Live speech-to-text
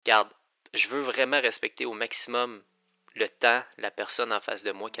Regarde, je veux vraiment respecter au maximum le temps, la personne en face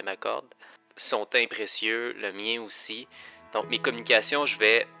de moi qu'elle m'accorde. Son temps est précieux, le mien aussi. Donc mes communications, je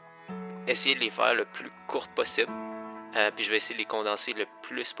vais essayer de les faire le plus courtes possible. Puis je vais essayer de les condenser le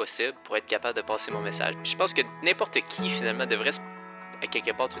plus possible pour être capable de passer mon message. Puis je pense que n'importe qui finalement devrait à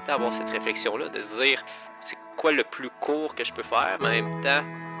quelque part tout le temps avoir cette réflexion-là, de se dire c'est quoi le plus court que je peux faire, mais en même temps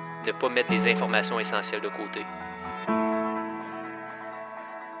ne pas mettre des informations essentielles de côté.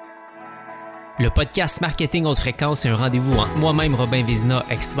 Le podcast Marketing Haute Fréquence est un rendez-vous entre moi-même, Robin Vézina,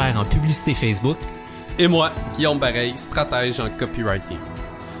 expert en publicité Facebook, et moi, Guillaume Bareil, stratège en copywriting.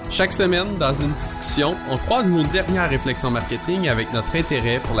 Chaque semaine, dans une discussion, on croise nos dernières réflexions marketing avec notre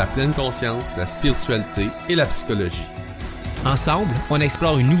intérêt pour la pleine conscience, la spiritualité et la psychologie. Ensemble, on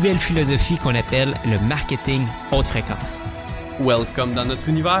explore une nouvelle philosophie qu'on appelle le marketing haute fréquence. Welcome dans notre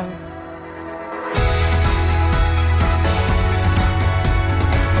univers!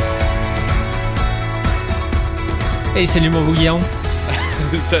 Hey, salut mon beau Guillaume!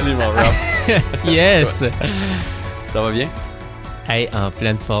 Salut mon Rob! Yes! Ça va bien? Hey, en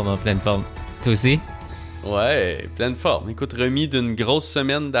pleine forme. Toi aussi? Ouais, pleine forme. Écoute, remis d'une grosse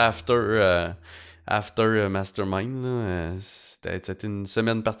semaine d'after Mastermind. C'était une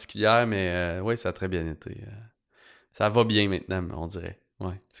semaine particulière, mais ouais, ça a très bien été. Ça va bien maintenant, on dirait.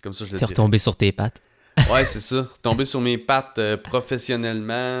 Ouais, c'est comme ça que je le dis. T'es retombé sur tes pattes? Ouais, c'est ça. Retombé sur mes pattes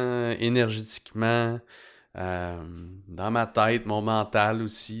professionnellement, énergétiquement, dans ma tête, mon mental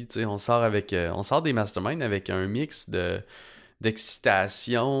aussi. Tu sais, on sort des masterminds avec un mix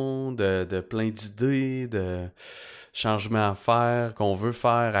d'excitation, de plein d'idées, de changements à faire, qu'on veut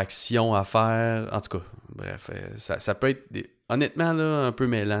faire, actions à faire. En tout cas, bref, ça peut être, honnêtement, là, un peu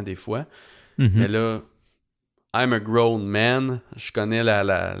mêlant des fois. Mais là, I'm a grown man. Je connais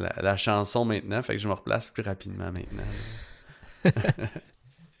la chanson maintenant, fait que je me replace plus rapidement maintenant.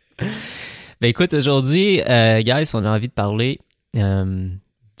 Ben écoute, aujourd'hui, guys, on a envie de parler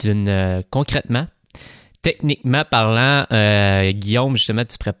concrètement, techniquement parlant, Guillaume, justement,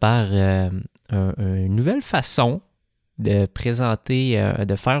 tu prépares une nouvelle façon de présenter,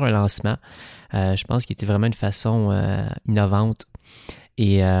 de faire un lancement. Je pense qu'il était vraiment une façon innovante.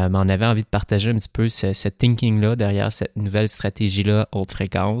 Et on avait envie de partager un petit peu ce thinking-là derrière cette nouvelle stratégie-là haute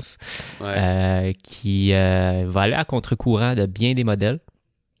fréquence, Ouais. qui va aller à contre-courant de bien des modèles.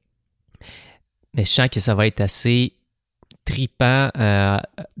 Mais je sens que ça va être assez tripant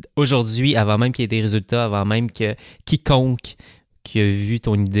aujourd'hui, avant même qu'il y ait des résultats, avant même que quiconque qui a vu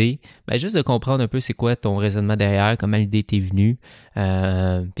ton idée, ben juste de comprendre un peu c'est quoi ton raisonnement derrière, comment l'idée t'est venue,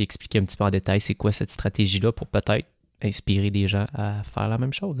 puis expliquer un petit peu en détail c'est quoi cette stratégie-là pour peut-être inspirer des gens à faire la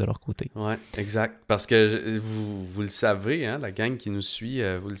même chose de leur côté. Ouais, exact. Parce que vous le savez, hein, la gang qui nous suit,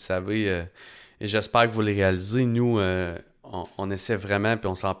 vous le savez, et j'espère que vous le réalisez. Nous, on essaie vraiment, puis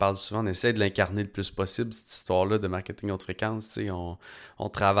on s'en parle souvent, on essaie de l'incarner le plus possible, cette histoire-là de marketing haute fréquence. Tu sais, on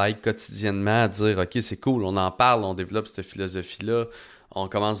travaille quotidiennement à dire, OK, c'est cool, on en parle, on développe cette philosophie-là. On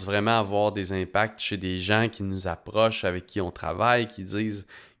commence vraiment à avoir des impacts chez des gens qui nous approchent, avec qui on travaille,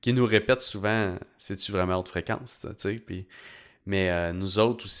 qui nous répètent souvent, c'est-tu vraiment haute fréquence, tu sais, puis... Mais nous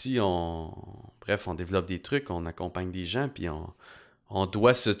autres aussi, on développe des trucs, on accompagne des gens, puis on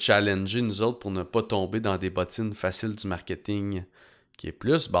doit se challenger, nous autres, pour ne pas tomber dans des bottines faciles du marketing qui est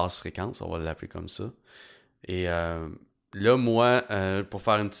plus basse fréquence, on va l'appeler comme ça. Et là, moi, pour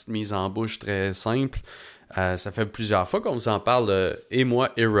faire une petite mise en bouche très simple, ça fait plusieurs fois qu'on vous en parle, et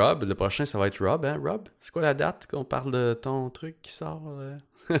moi et Rob. Le prochain, ça va être Rob, hein, Rob? C'est quoi la date qu'on parle de ton truc qui sort?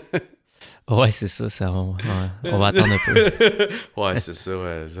 Ouais, c'est ça, on va attendre un peu. Ouais, c'est ça,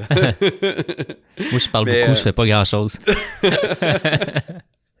 ouais. Moi, je parle beaucoup, je fais pas grand-chose.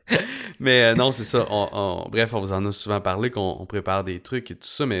 Mais non, c'est ça. Bref, on vous en a souvent parlé, qu'on prépare des trucs et tout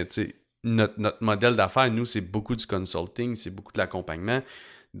ça, mais tu sais, notre modèle d'affaires, nous, c'est beaucoup du consulting, c'est beaucoup de l'accompagnement.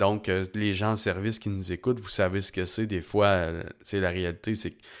 Donc, les gens en service qui nous écoutent, vous savez ce que c'est. Des fois, tu sais, la réalité,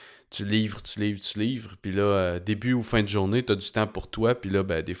 c'est que tu livres, puis là, début ou fin de journée, tu as du temps pour toi, puis là,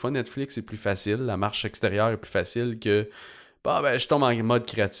 ben, des fois, Netflix, c'est plus facile, la marche extérieure est plus facile que, bah, ben, je tombe en mode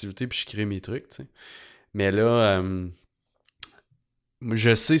créativité, puis je crée mes trucs, tu sais. Mais là,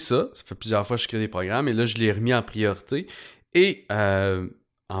 je sais ça fait plusieurs fois que je crée des programmes, et là, je l'ai remis en priorité, et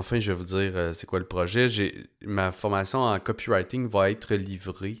enfin, je vais vous dire c'est quoi le projet. Ma formation en copywriting va être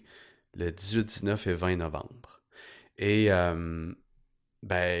livrée le 18, 19 et 20 novembre. Et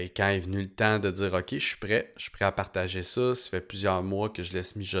ben, quand est venu le temps de dire « Ok, je suis prêt à partager ça. Ça fait plusieurs mois que je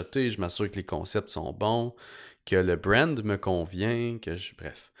laisse mijoter. Je m'assure que les concepts sont bons, que le brand me convient,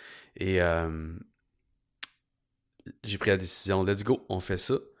 bref. » Et j'ai pris la décision « Let's go, on fait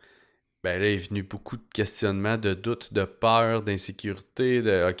ça. » Ben là, est venu beaucoup de questionnements, de doutes, de peur, d'insécurité,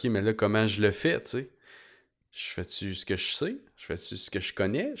 de OK, mais là, comment je le fais, tu sais? Je fais-tu ce que je sais? Je fais-tu ce que je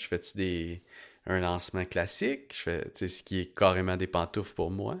connais? Je fais-tu un lancement classique? Je fais, tu sais, ce qui est carrément des pantoufles pour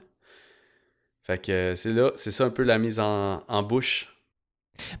moi. Fait que c'est ça un peu la mise en bouche.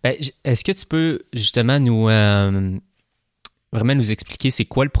 Ben, est-ce que tu peux justement vraiment nous expliquer c'est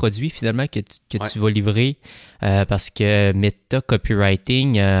quoi le produit finalement que Ouais. tu vas livrer? Parce que Meta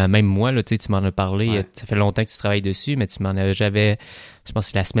Copywriting, même moi, là, tu sais, tu m'en as parlé, Ouais. ça fait longtemps que tu travailles dessus, mais je pense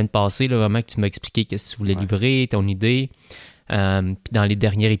que c'est la semaine passée, là, vraiment, que tu m'as expliqué qu'est-ce que tu voulais Ouais. livrer, ton idée. Puis dans les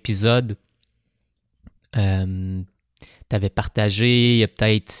derniers épisodes, tu avais partagé, il y a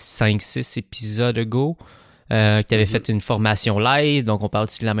peut-être 5-6 épisodes ago, que tu avais fait une formation live, donc on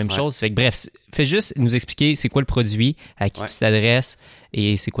parle-tu de la même Ouais. chose? Fait que, bref, fais juste nous expliquer c'est quoi le produit, à qui Ouais. tu t'adresses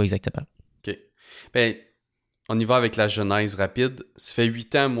et c'est quoi exactement. OK. Ben, on y va avec la genèse rapide. Ça fait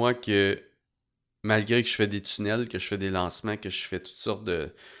 8 ans, moi, que malgré que je fais des tunnels, que je fais des lancements, que je fais toutes sortes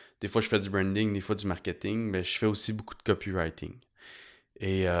de... Des fois, je fais du branding, des fois du marketing, mais je fais aussi beaucoup de copywriting.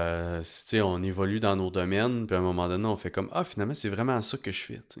 Et, tu sais, on évolue dans nos domaines, puis à un moment donné, on fait comme « Ah, finalement, c'est vraiment ça que je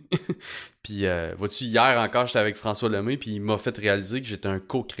fais. » Puis, vois-tu, hier encore, j'étais avec François Lemay, puis il m'a fait réaliser que j'étais un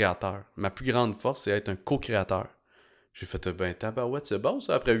co-créateur. Ma plus grande force, c'est être un co-créateur. J'ai fait « Ben, tabarouette, c'est bon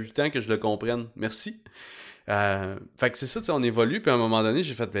ça, après 8 ans que je le comprenne. Merci. » Fait que c'est ça, tu sais, on évolue, puis à un moment donné,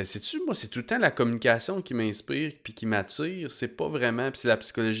 j'ai fait, ben, sais-tu, moi, c'est tout le temps la communication qui m'inspire, puis qui m'attire, c'est pas vraiment, puis c'est la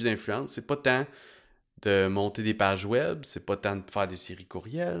psychologie d'influence, c'est pas tant de monter des pages web, c'est pas tant de faire des séries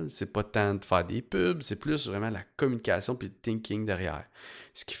courriels, c'est pas tant de faire des pubs, c'est plus vraiment la communication puis le thinking derrière.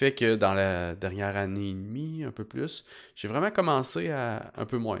 Ce qui fait que dans la dernière année et demie, un peu plus, j'ai vraiment commencé à, un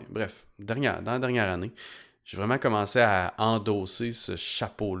peu moins, bref, dans la dernière année, j'ai vraiment commencé à endosser ce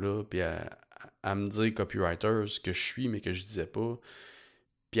chapeau-là, puis à me dire copywriter, ce que je suis, mais que je disais pas,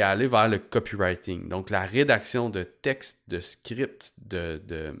 puis à aller vers le copywriting. Donc, la rédaction de textes, de scripts,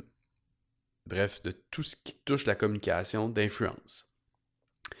 bref, de tout ce qui touche la communication d'influence.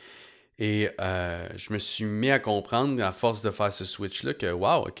 Et je me suis mis à comprendre, à force de faire ce switch-là, que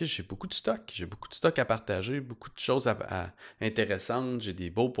wow, ok, j'ai beaucoup de stock à partager, beaucoup de choses intéressantes, j'ai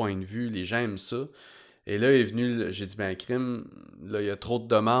des beaux points de vue, les gens aiment ça. Et là est venu, j'ai dit, ben crime, là il y a trop de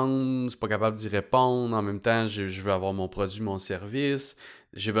demandes, je suis pas capable d'y répondre, en même temps je veux avoir mon produit, mon service,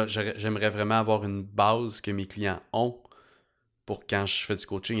 j'aimerais vraiment avoir une base que mes clients ont pour quand je fais du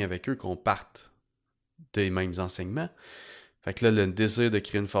coaching avec eux, qu'on parte des mêmes enseignements. Fait que là, le désir de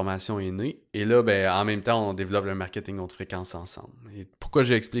créer une formation est né. Et là, ben, en même temps, on développe le marketing haute fréquence ensemble. Et pourquoi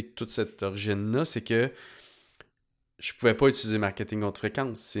j'explique toute cette origine-là, c'est que je pouvais pas utiliser marketing haute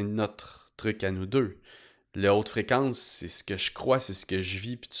fréquence. C'est notre truc à nous deux. Le haute fréquence, c'est ce que je crois, c'est ce que je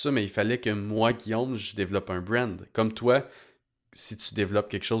vis, puis tout ça, mais il fallait que moi, Guillaume, je développe un brand. Comme toi, si tu développes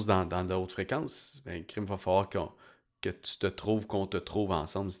quelque chose dans la haute fréquence, ben, crime, va falloir que tu te trouves, qu'on te trouve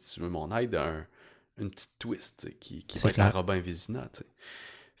ensemble, si tu veux mon aide, une petite twist qui va être la Robin Vézina. T'sais.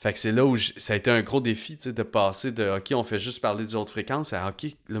 Fait que c'est là où ça a été un gros défi de passer de OK, on fait juste parler du haute fréquence à OK,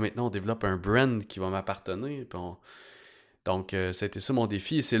 là maintenant on développe un brand qui va m'appartenir. Donc ça a été ça mon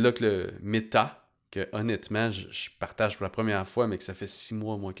défi. Et c'est là que le méta, que honnêtement, je partage pour la première fois, mais que ça fait 6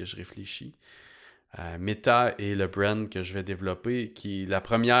 mois moi que je réfléchis. Meta est le brand que je vais développer, qui la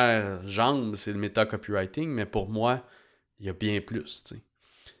première jambe, c'est le Meta Copywriting, mais pour moi, il y a bien plus, tu sais.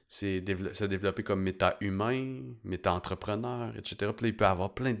 C'est se développer comme méta-humain, méta-entrepreneur, etc. Puis là, il peut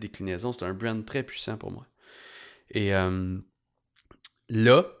avoir plein de déclinaisons. C'est un brand très puissant pour moi. Et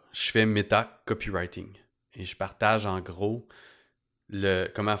là, je fais méta-copywriting. Et je partage en gros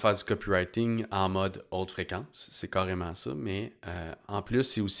comment faire du copywriting en mode haute fréquence. C'est carrément ça. Mais en plus,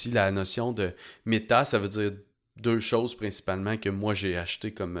 c'est aussi la notion de méta. Ça veut dire deux choses principalement que moi, j'ai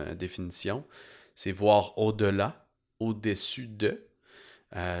acheté comme définition. C'est voir au-delà, au-dessus de.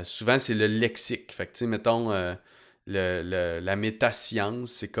 Souvent, c'est le lexique. Fait que, tu sais, mettons, la méta-science,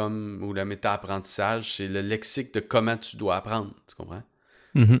 c'est comme, ou le méta-apprentissage, c'est le lexique de comment tu dois apprendre. Tu comprends?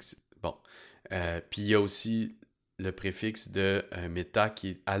 Mm-hmm. Bon. Puis, il y a aussi le préfixe de méta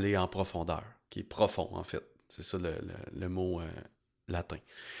qui est aller en profondeur, qui est profond, en fait. C'est ça le mot latin.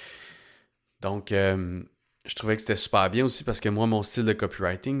 Donc, je trouvais que c'était super bien aussi parce que moi, mon style de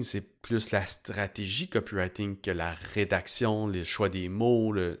copywriting, c'est plus la stratégie copywriting que la rédaction, les choix des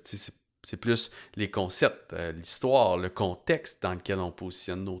mots. C'est plus les concepts, l'histoire, le contexte dans lequel on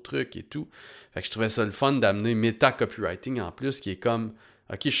positionne nos trucs et tout. Fait que je trouvais ça le fun d'amener méta-copywriting en plus, qui est comme,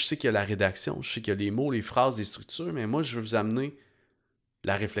 OK, je sais qu'il y a la rédaction, je sais qu'il y a les mots, les phrases, les structures, mais moi, je veux vous amener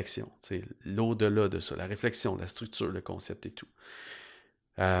la réflexion, l'au-delà de ça, la réflexion, la structure, le concept et tout.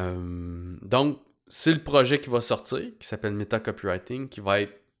 Donc, c'est le projet qui va sortir, qui s'appelle Meta Copywriting, qui va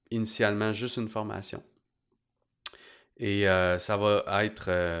être initialement juste une formation. Et ça va être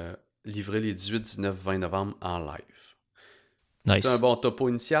livré les 18, 19, 20 novembre en live. Nice. C'est un bon topo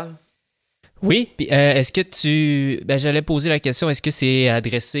initial? Oui, puis est-ce que tu... Ben, j'allais poser la question, est-ce que c'est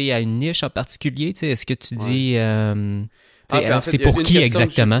adressé à une niche en particulier? Tu sais, est-ce que tu dis... En fait, c'est pour qui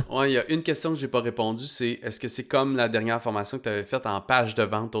exactement? Il y a une question que j'ai pas répondu, c'est est-ce que c'est comme la dernière formation que tu avais faite en page de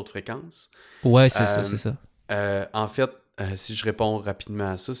vente haute fréquence? Ouais, c'est ça, c'est ça. En fait, si je réponds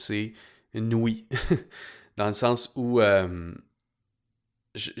rapidement à ça, c'est une oui. Dans le sens où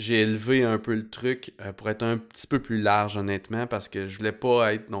j'ai élevé un peu le truc pour être un petit peu plus large, honnêtement, parce que je voulais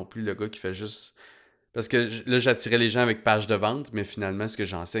pas être non plus le gars qui fait juste... Parce que là, j'attirais les gens avec pages de vente, mais finalement, ce que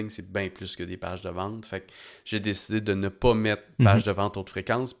j'enseigne, c'est bien plus que des pages de vente. Fait que j'ai décidé de ne pas mettre page de vente haute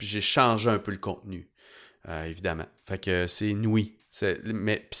fréquence, puis j'ai changé un peu le contenu, évidemment. Fait que c'est une oui.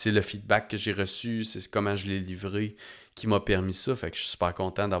 Mais c'est le feedback que j'ai reçu, c'est comment je l'ai livré qui m'a permis ça. Fait que je suis super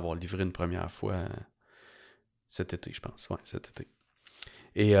content d'avoir livré une première fois cet été, je pense. Ouais, cet été.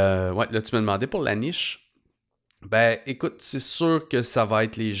 Et ouais, là, tu me demandais pour la niche. Ben, écoute, c'est sûr que ça va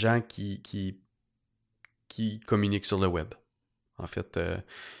être les gens qui communiquent sur le web. En fait,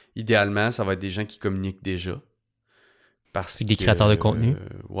 idéalement, ça va être des gens qui communiquent déjà. Des créateurs de contenu.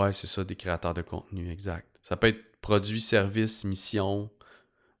 Ouais, c'est ça, des créateurs de contenu, exact. Ça peut être produit, service, mission,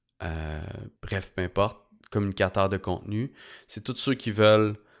 bref, peu importe, communicateurs de contenu. C'est tous ceux qui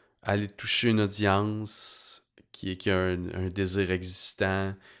veulent aller toucher une audience, qui a un désir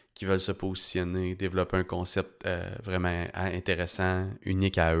existant, qui veulent se positionner, développer un concept vraiment intéressant,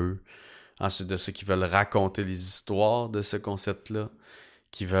 unique à eux. Ensuite de ceux qui veulent raconter les histoires de ce concept-là,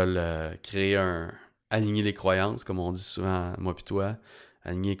 qui veulent aligner les croyances, comme on dit souvent, moi puis toi,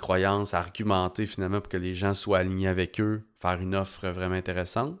 aligner les croyances, argumenter finalement pour que les gens soient alignés avec eux, faire une offre vraiment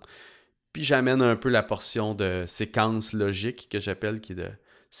intéressante. Puis j'amène un peu la portion de séquence logique que j'appelle, qui est de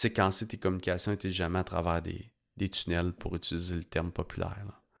séquencer tes communications intelligemment à travers des tunnels, pour utiliser le terme populaire.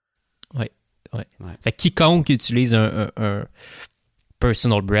 Oui. Fait que quiconque utilise un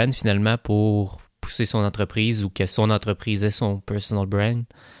personal brand finalement pour pousser son entreprise ou que son entreprise ait son personal brand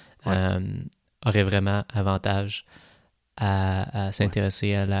aurait vraiment avantage à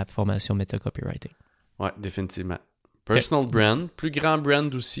s'intéresser à la formation Meta Copywriting. Oui, définitivement. Personal brand, plus grand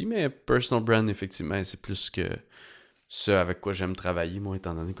brand aussi, mais personal brand, effectivement, c'est plus que ce avec quoi j'aime travailler, moi,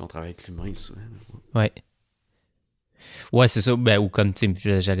 étant donné qu'on travaille avec l'humain souvent. Ouais, c'est ça. Ben, ou comme, tu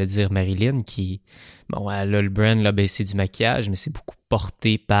sais, j'allais dire Marilyn, qui, bon, elle a le brand, là, ben, c'est du maquillage, mais c'est beaucoup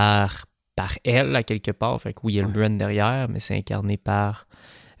porté par elle, à quelque part. Fait que oui, il y a le brand derrière, mais c'est incarné par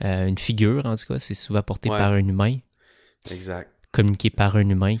une figure, en tout cas. C'est souvent porté par un humain. Exact. Communiqué par un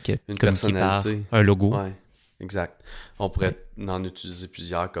humain, une personnalité. Par un logo. Ouais, exact. On pourrait en utiliser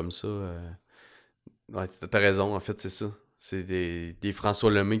plusieurs comme ça. Ouais, t'as raison, en fait, c'est ça. C'est des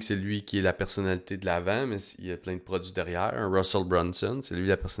François Lemay, que c'est lui qui est la personnalité de l'avant, mais il y a plein de produits derrière. Un Russell Brunson, c'est lui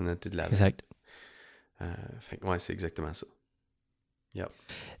la personnalité de l'avant. Exact. Fait que ouais, c'est exactement ça. Yep.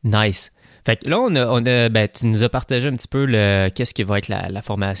 Nice. Fait que là, on a ben, tu nous as partagé un petit peu qu'est-ce qui va être la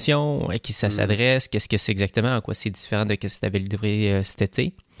formation, à qui ça s'adresse, qu'est-ce que c'est exactement, en quoi c'est différent de ce que tu avais livré cet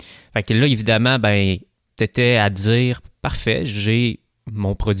été. Fait que là, évidemment, ben, t'étais à dire, parfait, j'ai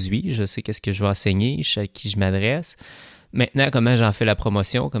mon produit, je sais qu'est-ce que je vais enseigner, je sais à qui je m'adresse. Maintenant, comment j'en fais la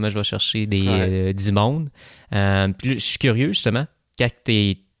promotion, comment je vais chercher du monde. Puis là, je suis curieux, justement, quand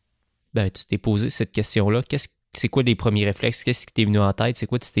tu t'es posé cette question-là, c'est quoi les premiers réflexes? Qu'est-ce qui t'est venu en tête? C'est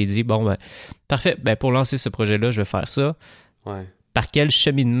quoi tu t'es dit? Bon, ben, parfait, ben, pour lancer ce projet-là, je vais faire ça. Ouais. Par quel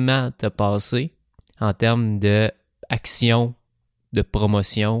cheminement t'as passé en termes d'action, de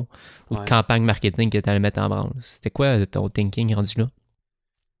promotion ou de campagne marketing que tu allais mettre en branle? C'était quoi ton thinking rendu là?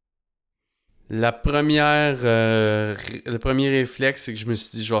 Le premier réflexe, c'est que je me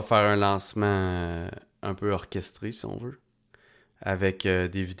suis dit, je vais faire un lancement un peu orchestré, si on veut, avec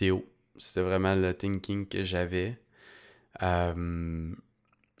des vidéos. C'était vraiment le thinking que j'avais.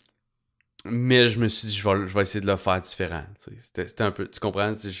 Mais je me suis dit, je vais essayer de le faire différent. C'était un peu, tu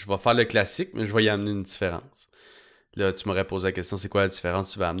comprends? Je vais faire le classique, mais je vais y amener une différence. Là, tu m'aurais posé la question, c'est quoi la différence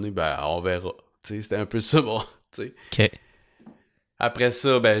que tu vas amener? Ben, on verra. C'était un peu ça, bon. T'sais. OK. Après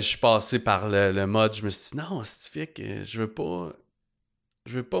ça, ben, je suis passé par le mode, je me suis dit, non, c'est fait que je veux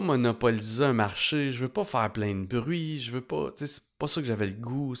pas monopoliser un marché, je veux pas faire plein de bruit, je veux pas, tu sais, c'est pas ça que j'avais le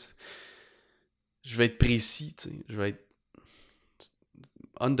goût. Je vais être précis, tu sais, je vais être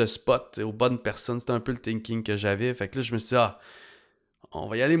on the spot, aux bonnes personnes, c'était un peu le thinking que j'avais. Fait que là, je me suis dit, on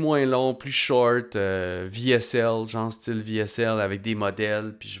va y aller moins long, plus short, VSL, genre style VSL avec des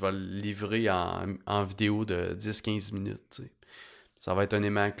modèles, puis je vais le livrer en vidéo de 10-15 minutes, tu sais. Ça va être un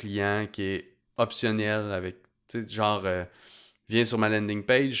aimant client qui est optionnel avec, tu sais, genre viens sur ma landing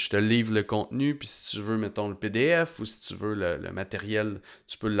page, je te livre le contenu, puis si tu veux, mettons le PDF, ou si tu veux le matériel,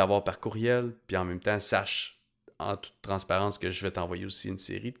 tu peux l'avoir par courriel, puis en même temps, sache en toute transparence que je vais t'envoyer aussi une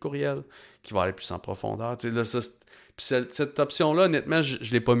série de courriels qui va aller plus en profondeur. Tu sais, là, puis cette option-là, honnêtement, je ne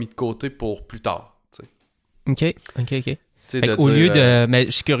l'ai pas mis de côté pour plus tard. Tu sais. OK. Tu sais, Au lieu de... Mais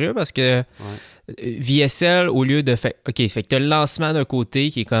je suis curieux parce que ouais. VSL, au lieu de... fait que tu as le lancement d'un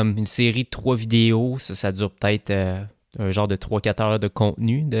côté qui est comme une série de 3 vidéos. Ça dure peut-être un genre de 3-4 heures de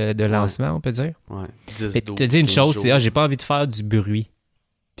contenu de lancement, on peut dire. Ouais. Tu te dis une chose, c'est j'ai pas envie de faire du bruit.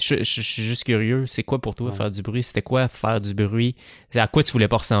 Je suis juste curieux. C'est quoi pour toi faire du bruit? C'était quoi faire du bruit? À quoi tu voulais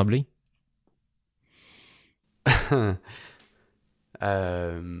pas ressembler?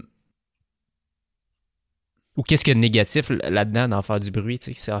 Ou qu'est-ce qu'il y a de négatif là-dedans d'en faire du bruit?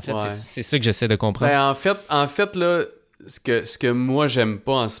 Tu sais? C'est ça que j'essaie de comprendre. Ben, en fait là, ce que moi j'aime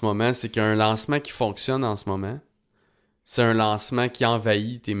pas en ce moment, c'est qu'il y a un lancement qui fonctionne en ce moment. C'est un lancement qui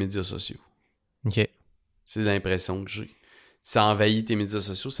envahit tes médias sociaux. OK. C'est l'impression que j'ai. Ça envahit tes médias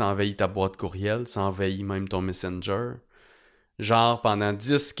sociaux, ça envahit ta boîte courriel, ça envahit même ton Messenger. Genre, pendant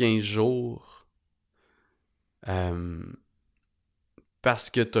 10-15 jours,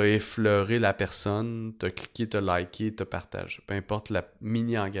 parce que t'as effleuré la personne, t'as cliqué, t'as liké, t'as partagé. Peu importe le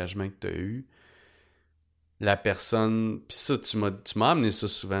mini-engagement que t'as eu, la personne... Puis ça, tu m'as amené ça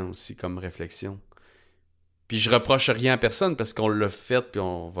souvent aussi comme réflexion. Puis je reproche rien à personne parce qu'on l'a fait puis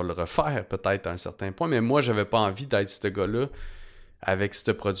on va le refaire peut-être à un certain point. Mais moi, j'avais pas envie d'être ce gars-là avec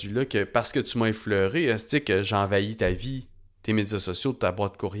ce produit-là que parce que tu m'as effleuré, est-ce que j'ai envahi ta vie, tes médias sociaux, ta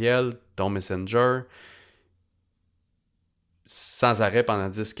boîte courriel, ton Messenger, sans arrêt pendant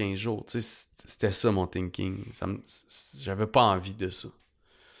 10-15 jours. Tu sais, c'était ça mon thinking. J'avais pas envie de ça.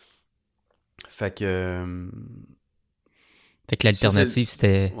 Fait que... Fait que l'alternative,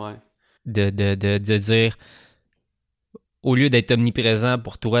 c'était ouais. de dire, au lieu d'être omniprésent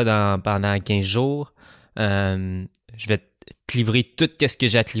pour toi pendant 15 jours, je vais te livrer tout ce que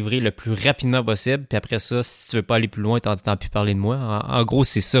j'ai à te livrer le plus rapidement possible. Puis après ça, si tu veux pas aller plus loin, t'entends plus parler de moi. En gros,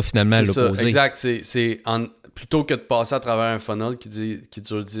 c'est ça finalement l'opposé. Ça, exact. Plutôt que de passer à travers un funnel qui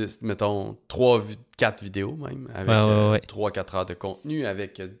dure 10, mettons, 4 vidéos même, avec 3-4 heures de contenu,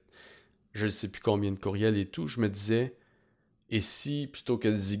 avec je ne sais plus combien de courriels et tout, je me disais, et si plutôt que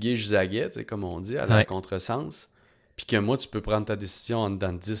de ziguer, je zaguais, comme on dit, à la contresens, puis que moi, tu peux prendre ta décision en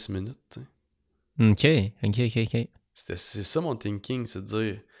dedans de 10 minutes. T'sais. OK. C'est ça mon thinking, c'est de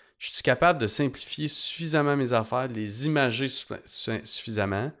dire, je suis capable de simplifier suffisamment mes affaires, de les imager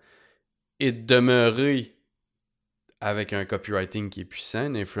suffisamment, et de demeurer avec un copywriting qui est puissant,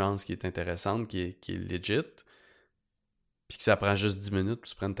 une influence qui est intéressante, qui est legit, puis que ça prend juste 10 minutes pour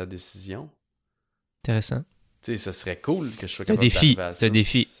tu prennes ta décision. Intéressant. Tu sais, ça serait cool que je sois capable d'arriver à ça. C'est un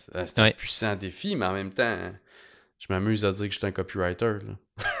défi. C'est un puissant défi, mais en même temps, je m'amuse à dire que je suis un copywriter. Là.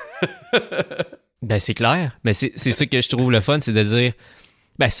 Ben, c'est clair. Mais c'est ça que je trouve le fun, c'est de dire,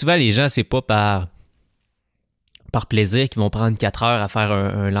 ben, souvent, les gens, c'est pas par plaisir qu'ils vont prendre 4 heures à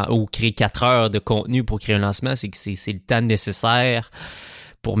faire ou créer 4 heures de contenu pour créer un lancement, c'est que c'est le temps nécessaire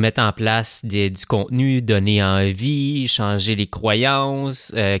pour mettre en place du contenu, donner envie, changer les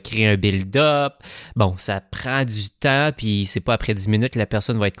croyances, créer un build-up. Bon, ça prend du temps, puis c'est pas après 10 minutes que la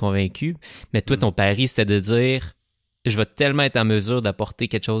personne va être convaincue. Mais toi, ton pari, c'était de dire, je vais tellement être en mesure d'apporter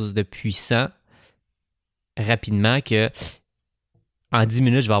quelque chose de puissant rapidement que en 10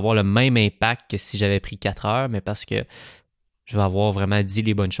 minutes, je vais avoir le même impact que si j'avais pris 4 heures, mais parce que je vais avoir vraiment dit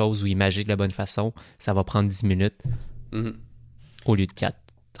les bonnes choses ou imagé de la bonne façon, ça va prendre 10 minutes au lieu de 4.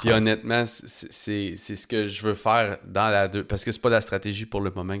 Puis honnêtement, c'est ce que je veux faire dans la 2, parce que c'est pas la stratégie pour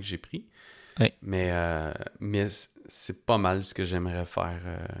le moment que j'ai pris, mais c'est pas mal ce que j'aimerais faire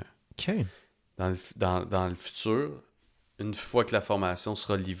dans le futur. Une fois que la formation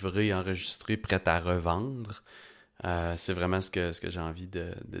sera livrée, enregistrée, prête à revendre, c'est vraiment ce que j'ai envie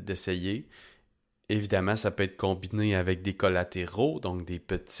d'essayer. Évidemment, ça peut être combiné avec des collatéraux, donc des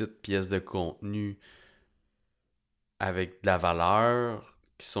petites pièces de contenu avec de la valeur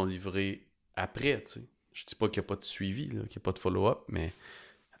qui sont livrées après. T'sais. Je dis pas qu'il n'y a pas de suivi, là, qu'il n'y a pas de follow-up, mais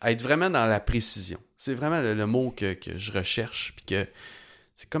être vraiment dans la précision. C'est vraiment le mot que je recherche. Puis que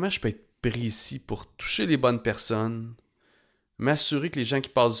c'est comment je peux être précis pour toucher les bonnes personnes, m'assurer que les gens qui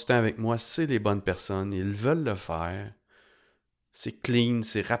passent du temps avec moi, c'est les bonnes personnes, ils veulent le faire. C'est clean,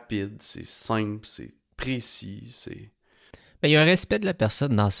 c'est rapide, c'est simple, c'est précis, c'est... Ben, il y a un respect de la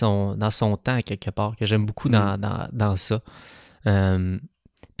personne dans son temps, quelque part, que j'aime beaucoup dans ça.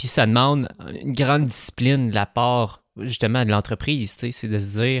 Puis ça demande une grande discipline de la part, justement, de l'entreprise, tu sais, c'est de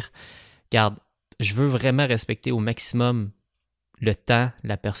se dire, regarde, je veux vraiment respecter au maximum le temps,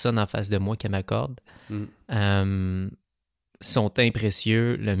 la personne en face de moi qu'elle m'accorde. son temps est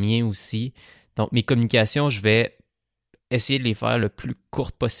précieux, le mien aussi. Donc, mes communications, je vais essayer de les faire le plus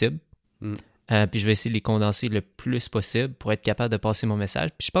courtes possible. Puis je vais essayer de les condenser le plus possible pour être capable de passer mon message.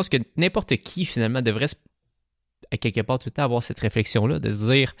 Puis je pense que n'importe qui, finalement, devrait à quelque part tout le temps avoir cette réflexion-là, de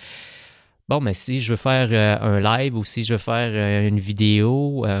se dire, bon, mais si je veux faire un live ou si je veux faire une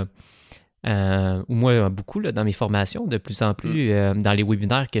vidéo, ou moi, beaucoup là, dans mes formations, de plus en plus, dans les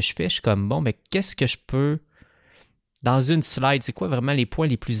webinaires que je fais, je suis comme, bon, mais qu'est-ce que je peux, dans une slide, c'est quoi vraiment les points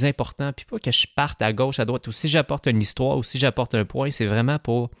les plus importants, puis pas que je parte à gauche, à droite, ou si j'apporte une histoire, ou si j'apporte un point, c'est vraiment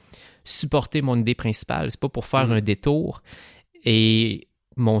pour supporter mon idée principale, c'est pas pour faire un détour. Et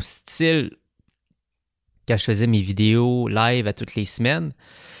mon style, quand je faisais mes vidéos live à toutes les semaines,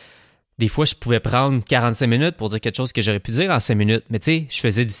 des fois, je pouvais prendre 45 minutes pour dire quelque chose que j'aurais pu dire en 5 minutes. Mais tu sais, je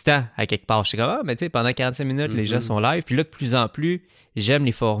faisais du temps à quelque part. Je suis comme, ah, mais tu sais, pendant 45 minutes, les gens sont live. Puis là, de plus en plus, j'aime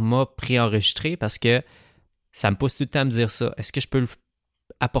les formats préenregistrés parce que ça me pousse tout le temps à me dire ça. Est-ce que je peux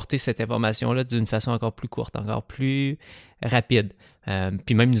apporter cette information-là d'une façon encore plus courte, encore plus rapide?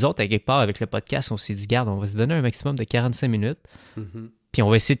 Puis même nous autres, à quelque part, avec le podcast, on s'est dit, garde, on va se donner un maximum de 45 minutes. Puis on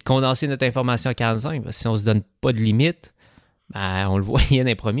va essayer de condenser notre information à 45. Si on se donne pas de limite, ben, on le voyait dans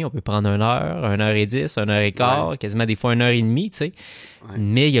les premiers, on peut prendre 1h10, 1h15, quasiment des fois 1h30, tu sais.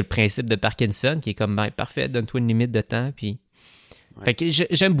 Mais il y a le principe de Parkinson qui est comme, ben, parfait, donne-toi une limite de temps, puis... Fait que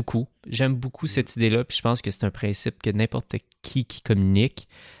j'aime beaucoup cette idée-là, puis je pense que c'est un principe que n'importe qui communique,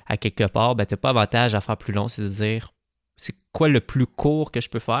 à quelque part, ben, t'as pas avantage à faire plus long, c'est de dire, c'est quoi le plus court que je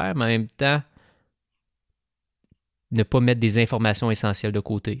peux faire, mais en même temps, ne pas mettre des informations essentielles de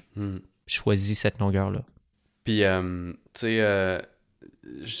côté. Je choisis cette longueur-là. Puis, tu sais,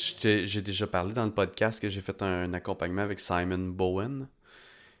 j'ai déjà parlé dans le podcast que j'ai fait un accompagnement avec Simon Bowen,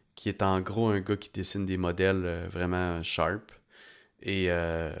 qui est en gros un gars qui dessine des modèles vraiment sharp. Et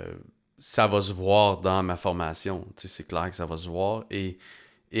ça va se voir dans ma formation. Tu sais, c'est clair que ça va se voir. Et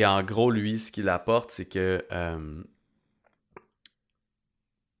en gros, lui, ce qu'il apporte, c'est que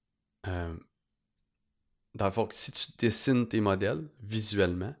dans le fond, si tu dessines tes modèles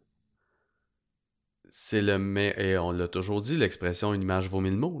visuellement, c'est et on l'a toujours dit, l'expression une image vaut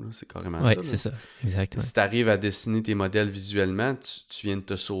mille mots, là, c'est carrément ça. Oui, c'est ça, exactement. Si tu arrives à dessiner tes modèles visuellement, tu viens de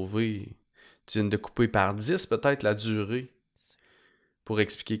te sauver, tu viens de couper par 10 peut-être la durée pour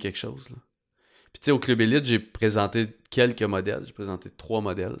expliquer quelque chose. Là. Puis tu sais, au Club Elite, j'ai présenté quelques modèles, j'ai présenté 3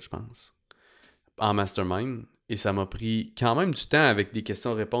 modèles, je pense, en mastermind, et ça m'a pris quand même du temps avec des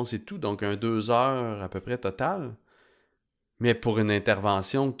questions-réponses et tout, donc 2 heures à peu près total. Mais pour une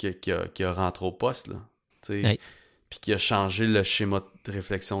intervention qui a rentré au poste, là, tu sais, puis qui a changé le schéma de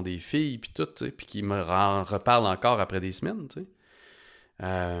réflexion des filles, puis tout, tu sais, puis qui me reparle encore après des semaines, tu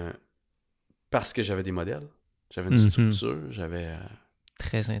sais. Parce que j'avais des modèles, j'avais une structure, j'avais...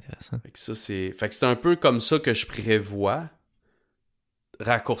 Très intéressant. Fait que c'est un peu comme ça que je prévois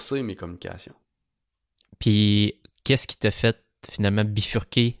raccourcir mes communications. Puis, qu'est-ce qui t'a fait finalement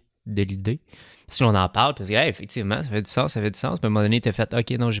bifurquer de l'idée? Si on en parle, parce que hey, effectivement, ça fait du sens. Mais à un moment donné, t'as fait « Ok,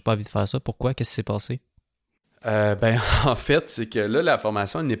 non, j'ai pas envie de faire ça. Pourquoi? Qu'est-ce qui s'est passé? » Ben, en fait, c'est que là, la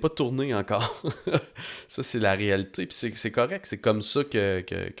formation, elle n'est pas tournée encore. Ça, c'est la réalité. Puis c'est correct. C'est comme ça que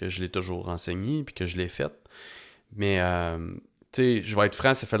je l'ai toujours enseigné puis que je l'ai fait. Mais, tu sais, je vais être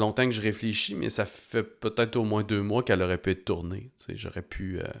franc, ça fait longtemps que je réfléchis, mais ça fait peut-être au moins 2 mois qu'elle aurait pu être tournée. Tu sais, j'aurais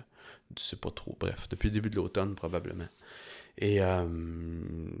pu... je sais pas trop. Bref, depuis le début de l'automne, probablement. Et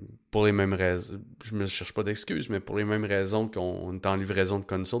pour les mêmes raisons, je me cherche pas d'excuses, mais pour les mêmes raisons qu'on est en livraison de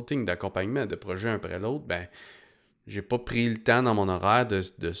consulting, d'accompagnement, de projets un après l'autre, ben, j'ai pas pris le temps dans mon horaire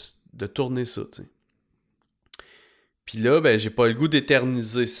de tourner ça, tu sais. Puis là, ben, j'ai pas le goût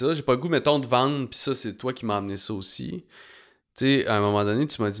d'éterniser ça, j'ai pas le goût, mettons, de vendre, puis ça, c'est toi qui m'as amené ça aussi. Tu sais, à un moment donné,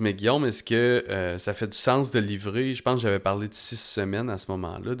 tu m'as dit, mais Guillaume, est-ce que ça fait du sens de livrer, je pense que j'avais parlé de 6 semaines à ce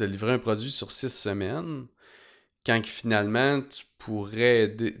moment-là, de livrer un produit sur 6 semaines, quand finalement, tu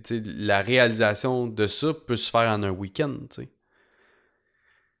pourrais... La réalisation de ça peut se faire en un week-end, tu sais.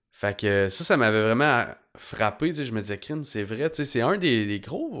 Fait que ça m'avait vraiment frappé, tu sais. Je me disais, crime, c'est vrai, tu sais, c'est un des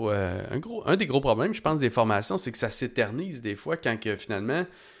gros... un des gros problèmes, je pense, des formations, c'est que ça s'éternise des fois quand que finalement...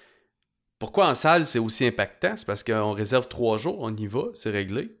 Pourquoi en salle, c'est aussi impactant? C'est parce qu'on réserve 3 jours, on y va, c'est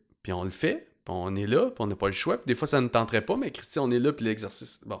réglé, puis on le fait, puis on est là, puis on n'a pas le choix, puis des fois, ça ne tenterait pas, mais Christy, on est là, puis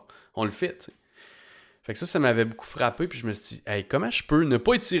l'exercice, bon, on le fait, tu sais. Fait que ça m'avait beaucoup frappé, puis je me suis dit, hey, comment je peux ne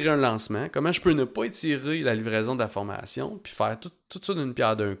pas étirer un lancement, comment je peux ne pas étirer la livraison de la formation, puis faire tout ça d'une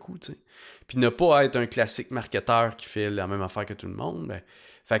pierre d'un coup, tu sais. Puis ne pas être un classique marketeur qui fait la même affaire que tout le monde. Ben,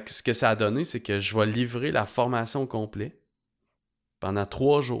 fait que ce que ça a donné, c'est que je vais livrer la formation au complet pendant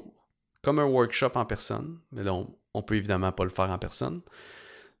 3 jours, comme un workshop en personne, mais là, on peut évidemment pas le faire en personne.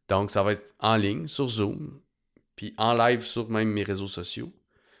 Donc, ça va être en ligne, sur Zoom, puis en live sur même mes réseaux sociaux.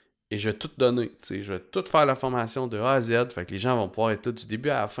 Et je vais tout donner, tu sais, je vais tout faire la formation de A à Z, fait que les gens vont pouvoir être là du début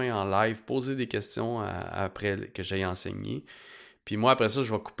à la fin en live, poser des questions après que j'aille enseigné. Puis moi, après ça,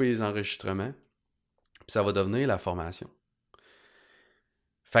 je vais couper les enregistrements, puis ça va devenir la formation.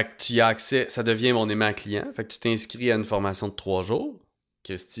 Fait que tu y as accès, ça devient mon aimant client, fait que tu t'inscris à une formation de 3 jours.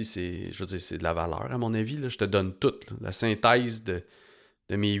 Christy, je veux dire, c'est de la valeur, à mon avis, là. Je te donne tout, là. La synthèse de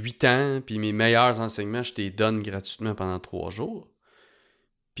mes 8 ans, puis mes meilleurs enseignements, je te les donne gratuitement pendant 3 jours.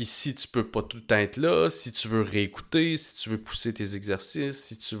 Puis si tu peux pas tout le temps être là, si tu veux réécouter, si tu veux pousser tes exercices,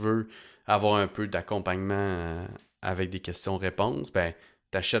 si tu veux avoir un peu d'accompagnement avec des questions-réponses, ben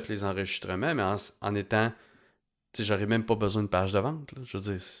t'achètes les enregistrements, mais en étant... Tu sais, j'aurais même pas besoin de page de vente, là. Je veux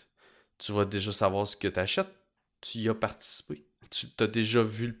dire, tu vas déjà savoir ce que t'achètes. Tu y as participé. Tu t'as déjà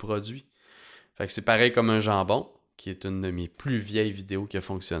vu le produit. Fait que c'est pareil comme un jambon, qui est une de mes plus vieilles vidéos qui a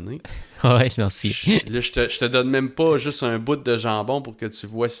fonctionné. Ouais, merci. Là, je te donne même pas juste un bout de jambon pour que tu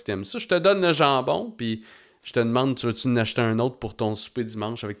vois si t'aimes ça. Je te donne le jambon, puis je te demande, tu veux-tu en acheter un autre pour ton souper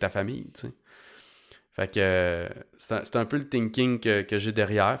dimanche avec ta famille, tu sais. Fait que c'est un peu le thinking que j'ai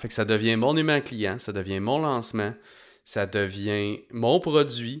derrière. Fait que ça devient mon aimant client, ça devient mon lancement, ça devient mon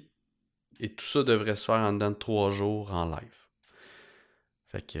produit, et tout ça devrait se faire en dedans de 3 jours en live.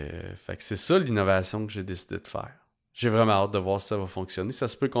 Fait que c'est ça l'innovation que j'ai décidé de faire. J'ai vraiment hâte de voir si ça va fonctionner. Ça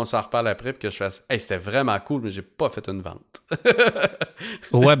se peut qu'on s'en reparle après et que je fasse « Hey, c'était vraiment cool, mais j'ai pas fait une vente. »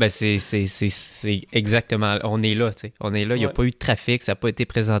 Ouais, ben c'est exactement... On est là, tu sais. On est là, il n'y a Ouais. pas eu de trafic, ça n'a pas été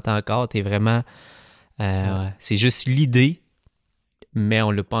présenté encore. T'es vraiment... ouais. C'est juste l'idée, mais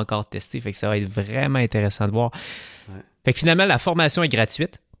on ne l'a pas encore testé. Fait que ça va être vraiment intéressant de voir. Ouais. Fait que finalement, la formation est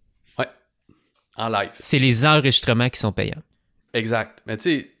gratuite. Ouais, en live. C'est les enregistrements qui sont payants. Exact. Mais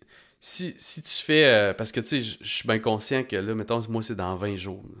tu sais, si tu fais... parce que tu sais, je suis bien conscient que là, mettons, moi, c'est dans 20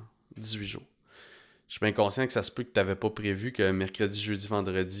 jours, là, 18 jours. Je suis bien conscient que ça se peut que tu n'avais pas prévu que mercredi, jeudi,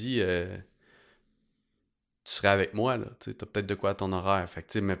 vendredi, tu serais avec moi, là. Tu as peut-être de quoi à ton horaire. Fait que,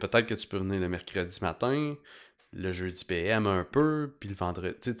 tu sais, mais peut-être que tu peux venir le mercredi matin, le jeudi PM un peu, puis le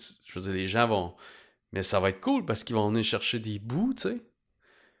vendredi. Je veux dire, les gens vont... Mais ça va être cool parce qu'ils vont venir chercher des bouts, tu sais.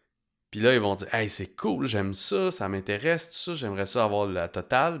 Puis là, ils vont dire « Hey, c'est cool, j'aime ça, ça m'intéresse, tout ça, j'aimerais ça avoir la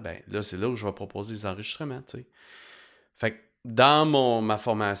totale. » Ben là, c'est là où je vais proposer les enregistrements, tu sais. Fait que dans ma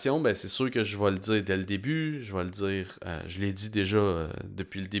formation, ben c'est sûr que je vais le dire dès le début, je vais le dire, je l'ai dit déjà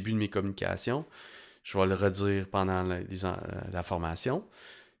depuis le début de mes communications, je vais le redire pendant la formation,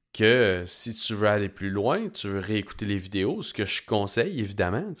 que si tu veux aller plus loin, tu veux réécouter les vidéos, ce que je conseille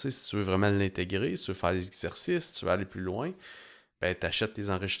évidemment, tu sais, si tu veux vraiment l'intégrer, si tu veux faire des exercices, si tu veux aller plus loin, ben t'achètes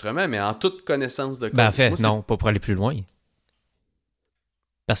tes enregistrements, mais en toute connaissance de cause. Ben en fait, Moi, non, pas pour aller plus loin.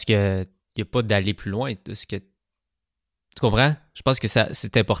 Parce que il n'y a pas d'aller plus loin. Tu comprends? Je pense que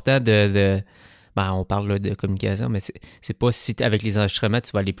c'est important de... Ben, on parle là de communication, mais c'est pas si avec les enregistrements,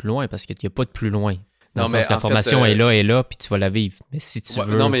 tu vas aller plus loin, parce qu'il n'y a pas de plus loin. Dans Non, le mais sens que la en formation fait, est là, puis tu vas la vivre. Mais si tu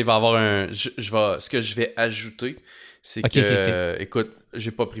veux... Non, mais il va y avoir ce que je vais ajouter, c'est que... Ok. Écoute,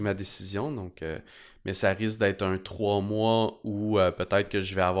 j'ai pas pris ma décision, donc... mais ça risque d'être un 3 mois où peut-être que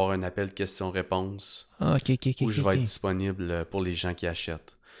je vais avoir un appel questions-réponses Ah, ok. où je vais être disponible pour les gens qui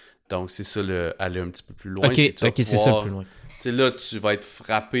achètent. Donc, c'est ça, aller un petit peu plus loin. Ok, c'est c'est ça le plus loin. Tu sais, là, tu vas être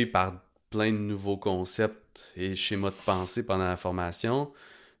frappé par plein de nouveaux concepts et schémas de pensée pendant la formation.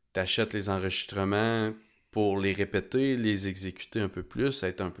 Tu achètes les enregistrements pour les répéter, les exécuter un peu plus,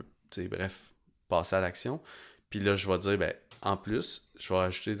 être un peu, tu sais, bref, passer à l'action. Puis là, je vais dire, ben, en plus, je vais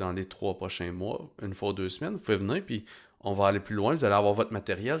ajouter dans les 3 prochains mois, une fois 2 semaines, vous pouvez venir, puis on va aller plus loin. Vous allez avoir votre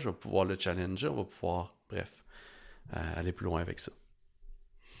matériel, je vais pouvoir le challenger, on va pouvoir, bref, aller plus loin avec ça.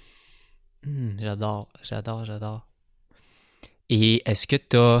 J'adore. Et est-ce que tu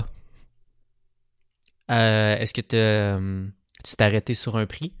t'es arrêté sur un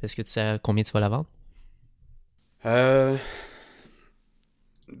prix? Est-ce que tu sais à combien tu vas la vendre?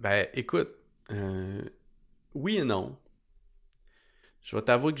 Ben, écoute, oui et non. Je vais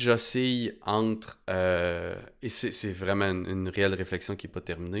t'avouer que j'oscille entre... et c'est vraiment une réelle réflexion qui n'est pas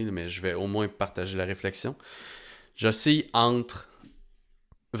terminée, mais je vais au moins partager la réflexion. J'oscille entre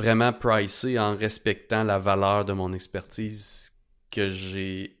vraiment pricer en respectant la valeur de mon expertise que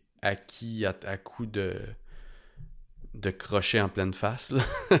j'ai acquis à coup de crochet en pleine face. Là.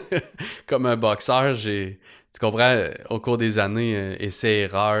 Comme un boxeur, tu comprends, au cours des années,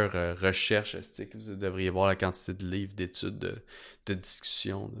 essais-erreurs, recherche, vous devriez voir la quantité de livres, d'études, de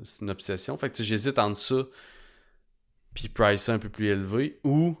discussions. C'est une obsession. Fait que j'hésite entre ça puis pricer un peu plus élevé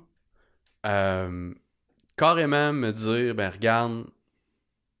ou carrément me dire, ben regarde,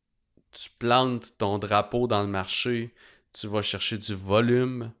 tu plantes ton drapeau dans le marché, tu vas chercher du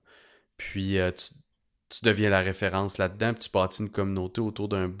volume, puis tu deviens la référence là-dedans, puis tu bâtis une communauté autour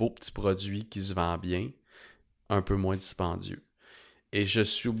d'un beau petit produit qui se vend bien, un peu moins dispendieux. Et je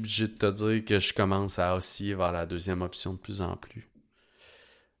suis obligé de te dire que je commence à osciller vers la deuxième option de plus en plus.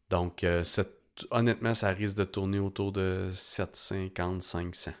 Donc, honnêtement, ça risque de tourner autour de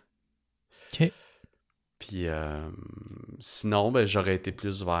 750-500. OK. Puis, sinon, ben, j'aurais été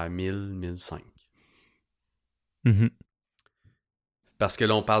plus vers 1000-1005. Mm-hmm. Parce que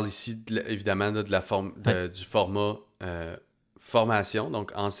là, on parle ici, évidemment, là, du format formation,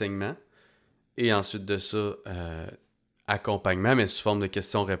 donc enseignement, et ensuite de ça, accompagnement, mais sous forme de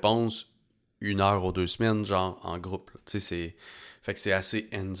questions-réponses, 1 heure ou 2 semaines, genre en groupe. Tu sais, fait que c'est assez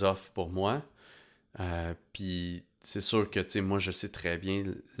hands-off pour moi. Puis c'est sûr que, tu sais, moi, je sais très bien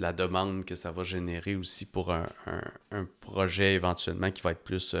la demande que ça va générer aussi pour un projet éventuellement qui va être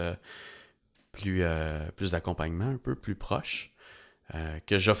plus d'accompagnement, un peu plus proche.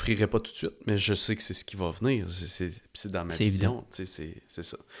 Que j'offrirai pas tout de suite, mais je sais que c'est ce qui va venir. C'est dans ma vision. C'est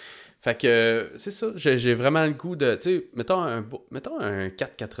ça. Fait que, c'est ça. J'ai vraiment le goût de... Tu sais, mettons un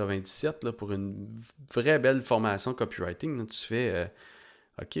 4,97 là, pour une vraie belle formation copywriting. Là, tu fais...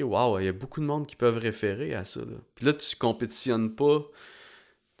 OK, wow, il y a beaucoup de monde qui peuvent référer à ça. Là. Puis là, tu compétitionnes pas.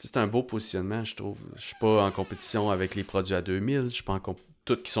 Tu sais, c'est un beau positionnement, je trouve. Je suis pas en compétition avec les produits à 2000. Je suis pas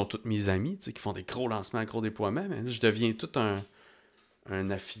qui sont tous mes amis, tu sais, qui font des gros lancements, gros déploiements. Mais là, je deviens tout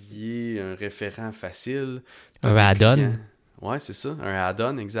un affilié, un référent facile. Un add-on. Ouais, c'est ça, un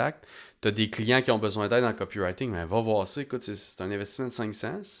add-on, exact. Tu as des clients qui ont besoin d'aide en copywriting, mais va voir ça. Écoute, c'est un investissement de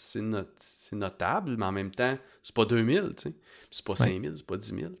 500, c'est notable, mais en même temps, c'est pas 2000, tu sais. C'est pas 5000, c'est pas 10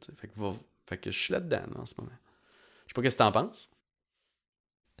 000, tu sais. Fait que je suis là-dedans, là, en ce moment. Je sais pas qu'est-ce que t'en penses.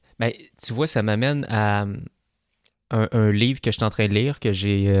 Ben, tu vois, ça m'amène à un livre que je suis en train de lire, que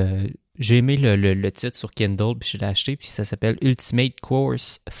j'ai aimé le titre sur Kindle, puis je l'ai acheté, puis ça s'appelle Ultimate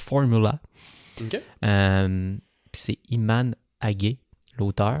Course Formula. OK. Puis c'est Iman Agé,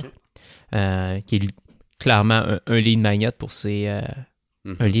 l'auteur, qui est clairement un lead magnet pour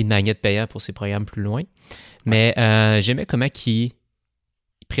un lead magnet payant pour ses programmes plus loin. Mais j'aimais comment il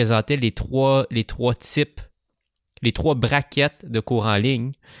présentait les trois types, les 3 braquettes de cours en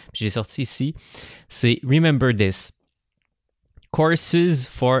ligne. J'ai sorti ici. C'est Remember this. Courses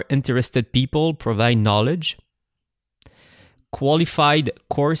for interested people provide knowledge. Qualified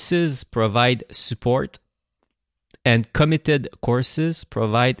courses provide support. And committed courses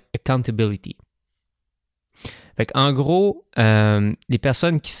provide accountability. Fait qu'en gros, les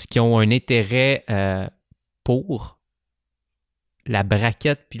personnes qui ont un intérêt pour la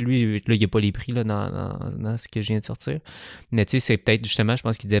braquette, puis lui, là, il n'y a pas les prix là, dans ce que je viens de sortir. Mais tu sais, c'est peut-être justement, je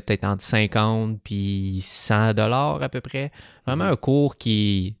pense qu'il disait peut-être entre 50 puis 100 $ à peu près. Vraiment un cours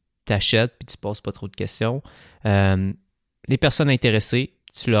qui t'achète puis tu ne poses pas trop de questions. Les personnes intéressées,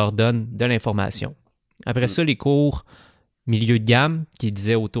 tu leur donnes de l'information. Après ça, les cours milieu de gamme, qui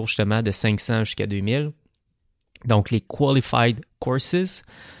disaient autour justement de 500 jusqu'à 2000. Donc, les Qualified Courses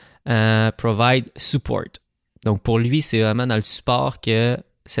provide support. Donc, pour lui, c'est vraiment dans le support que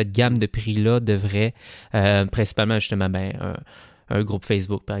cette gamme de prix-là devrait, principalement justement, un groupe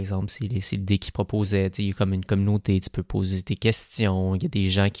Facebook, par exemple, c'est l'idée qu'il proposait. Il y a comme une communauté, tu peux poser des questions, il y a des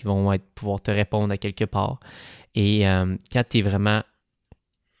gens qui vont pouvoir te répondre à quelque part. Et quand tu es vraiment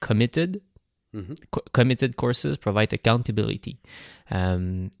committed, committed courses provide accountability.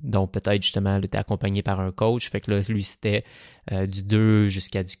 Donc, peut-être justement, tu es accompagné par un coach. Fait que là, lui, c'était du 2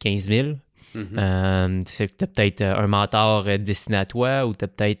 jusqu'à du 15 000. Tu as peut-être un mentor destiné à toi ou tu as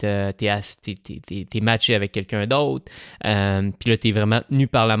peut-être t'es matché avec quelqu'un d'autre. Puis là, tu es vraiment tenu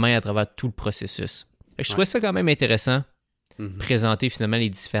par la main à travers tout le processus. Fait que je trouvais ça quand même intéressant, présenter finalement les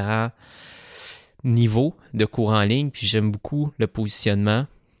différents niveaux de cours en ligne. Puis j'aime beaucoup le positionnement.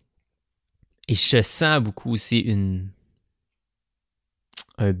 Et je sens beaucoup aussi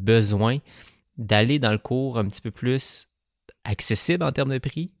un besoin d'aller dans le cours un petit peu plus accessible en termes de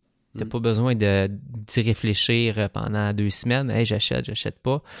prix. Tu n'as pas besoin d'y réfléchir pendant 2 semaines. Hey, j'achète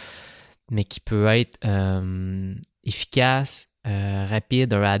pas. Mais qui peut être efficace,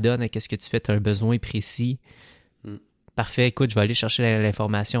 rapide, un add-on à ce que tu fais. Tu as un besoin précis. Parfait, écoute, je vais aller chercher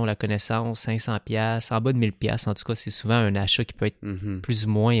l'information, la connaissance, 500$, en bas de 1000$. En tout cas, c'est souvent un achat qui peut être plus ou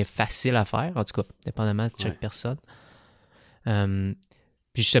moins facile à faire. En tout cas, dépendamment de chaque personne.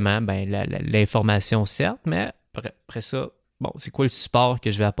 Puis justement, l'information, certes, mais après ça, bon, c'est quoi le support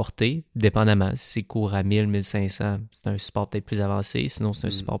que je vais apporter? Dépendamment. Si c'est court à 1000, 1500, c'est un support peut-être plus avancé. Sinon, c'est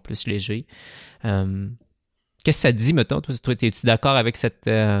un support plus léger. Qu'est-ce que ça te dit, mettons? Toi, es-tu d'accord avec cette...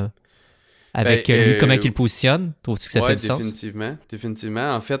 lui, comment il positionne? Trouves-tu que ça fait du sens?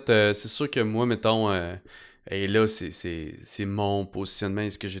 Définitivement. En fait, c'est sûr que moi, mettons, Et là, c'est mon positionnement et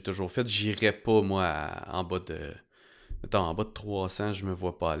ce que j'ai toujours fait. J'irai pas, moi, en bas de... Mettons, en bas de 300, je me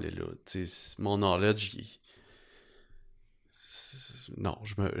vois pas aller là. Mon knowledge, non,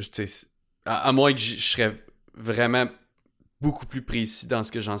 à moins que je serais vraiment beaucoup plus précis dans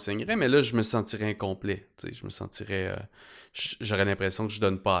ce que j'enseignerais, mais là, je me sentirais incomplet. Je me sentirais... j'aurais l'impression que je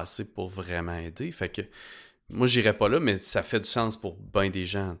donne pas assez pour vraiment aider. Fait que moi, j'irais pas là, mais ça fait du sens pour bien des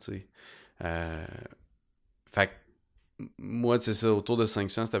gens, tu sais. Fait que moi, tu sais ça, autour de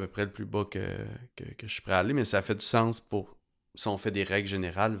 500, c'est à peu près le plus bas que je suis prêt à aller, mais ça fait du sens pour si on fait des règles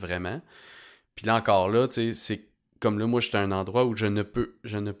générales, vraiment. Puis là, encore là, tu sais, c'est comme là, moi, je suis à un endroit où je ne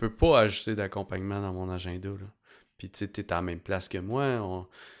peux pas ajouter d'accompagnement dans mon agenda, là. Puis tu sais, t'es à la même place que moi,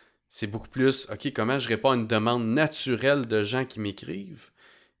 c'est beaucoup plus, OK, comment je réponds à une demande naturelle de gens qui m'écrivent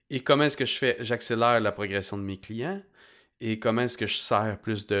et comment est-ce que j'accélère la progression de mes clients et comment est-ce que je sers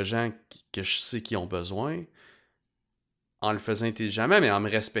plus de gens que je sais qui ont besoin en le faisant intelligemment, mais en me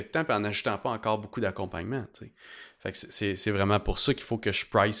respectant et en n'ajoutant pas encore beaucoup d'accompagnement, tu sais. Fait que c'est vraiment pour ça qu'il faut que je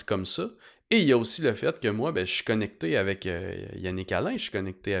price comme ça. Et il y a aussi le fait que moi, ben, je suis connecté avec Yannick Alain, je suis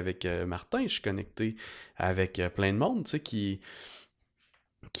connecté avec Martin, je suis connecté avec plein de monde, tu sais, qui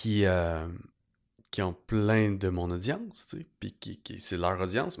ont plein de mon audience, tu sais, puis c'est leur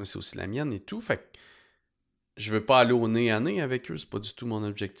audience, mais c'est aussi la mienne et tout. Fait que je veux pas aller au nez à nez avec eux, c'est pas du tout mon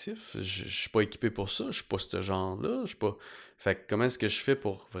objectif. Je suis pas équipé pour ça, je suis pas ce genre-là, je suis pas... Fait que comment est-ce que je fais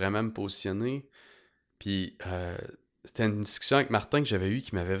pour vraiment me positionner? Puis c'était une discussion avec Martin que j'avais eue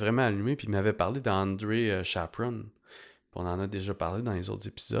qui m'avait vraiment allumé, puis il m'avait parlé d'André Chapron. On en a déjà parlé dans les autres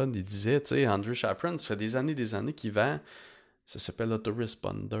épisodes. Il disait, tu sais, André Chapron, ça fait des années qu'il vend, ça s'appelle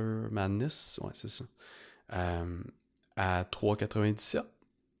Autoresponder Madness, ouais, c'est ça, à 3,97.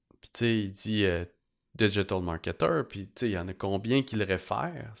 Puis tu sais, il dit Digital Marketer, puis tu sais, il y en a combien qui le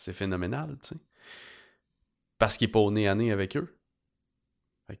réfèrent, c'est phénoménal, tu sais. Parce qu'il n'est pas au nez à nez avec eux.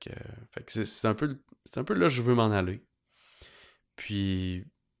 Fait que c'est un peu là que je veux m'en aller. Puis,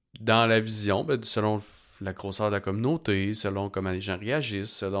 dans la vision, ben, selon la grosseur de la communauté, selon comment les gens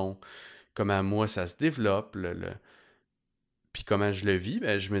réagissent, selon comment moi ça se développe, puis comment je le vis,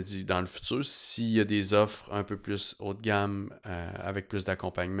 ben, je me dis, dans le futur, s'il y a des offres un peu plus haut de gamme, avec plus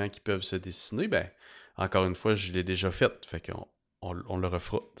d'accompagnement qui peuvent se dessiner, ben, encore une fois, je l'ai déjà fait. Fait qu'on le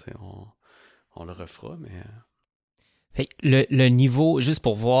refera. On le refera, mais... Fait que le niveau, juste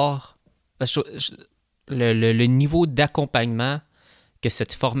pour voir, le niveau d'accompagnement que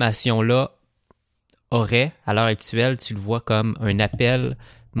cette formation-là aurait à l'heure actuelle, tu le vois comme un appel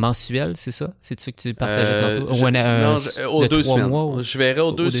mensuel, c'est ça? C'est ça que tu partageais tantôt? Aux 2 semaines. Mois, je verrai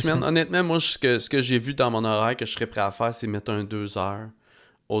aux 2 semaines. Honnêtement, moi, ce que j'ai vu dans mon horaire que je serais prêt à faire, c'est mettre un 2 heures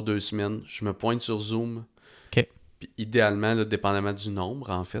aux 2 semaines. Je me pointe sur Zoom. OK. Puis idéalement, là, dépendamment du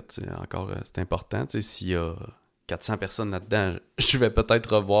nombre, en fait, c'est important. S'il y a 400 personnes là-dedans, je vais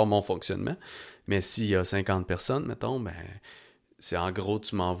peut-être revoir mon fonctionnement. Mais s'il y a 50 personnes, mettons, ben, c'est en gros,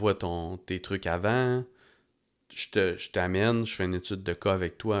 tu m'envoies tes trucs avant, je t'amène, je fais une étude de cas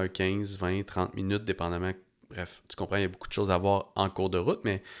avec toi, 15, 20, 30 minutes, dépendamment. Bref, tu comprends, il y a beaucoup de choses à voir en cours de route,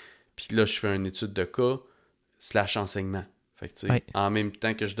 mais puis là, je fais une étude de cas / enseignement. Fait que, tu sais, en même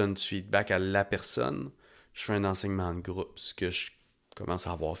temps que je donne du feedback à la personne, je fais un enseignement de groupe, ce que je commence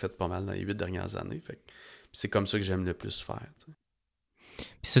à avoir fait pas mal dans les 8 dernières années. Fait que c'est comme ça que j'aime le plus faire. T'sais.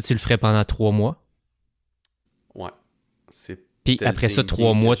 Puis ça, tu le ferais pendant 3 mois? Ouais. Puis après ça,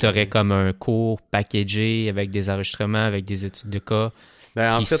 3 mois, tu aurais comme un cours packagé avec des enregistrements, avec des études de cas.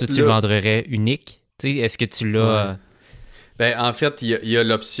 Ben, puis ça, tu le vendrais unique? Tu sais, est-ce que tu l'as... Ouais. Ben, en fait, il y a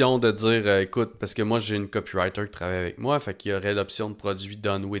l'option de dire, écoute, parce que moi, j'ai une copywriter qui travaille avec moi, fait qu'il y aurait l'option de produit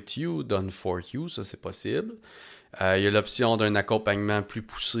done with you, done for you, ça c'est possible. Il y a l'option d'un accompagnement plus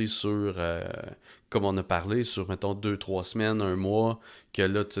poussé sur, comme on a parlé, sur, mettons, 2-3 semaines, 1 mois, que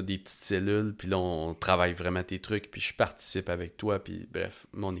là, tu as des petites cellules, puis là, on travaille vraiment tes trucs, puis je participe avec toi, puis bref,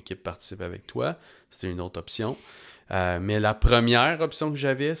 mon équipe participe avec toi. C'était une autre option. Mais la première option que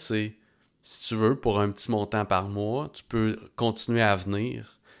j'avais, c'est, si tu veux, pour un petit montant par mois, tu peux continuer à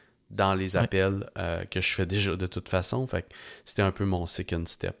venir dans les appels que je fais déjà de toute façon. Fait que c'était un peu mon second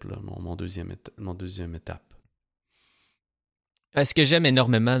step, là, mon deuxième étape. Ce que j'aime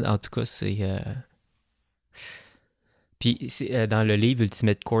énormément, en tout cas, c'est... Puis c'est, dans le livre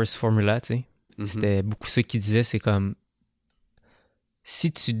Ultimate Course Formula, tu sais, c'était beaucoup ça qu'il disait, c'est comme...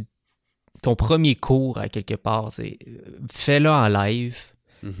 Si ton premier cours, à quelque part, fais-le en live,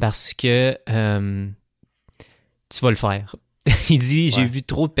 parce que tu vas le faire. Il dit, j'ai vu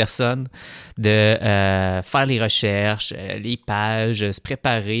trop de personnes de faire les recherches, les pages, se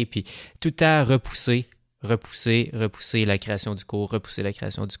préparer, puis tout le temps repousser la création du cours, repousser la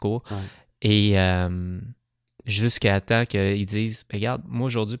création du cours. Ouais. Et jusqu'à temps qu'ils disent, regarde, moi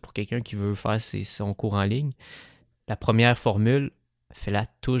aujourd'hui, pour quelqu'un qui veut faire son cours en ligne, la première formule, fais-la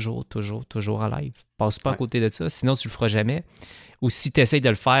toujours, toujours, toujours en live. Passe pas à côté de ça, sinon tu le feras jamais. Ou si tu essaies de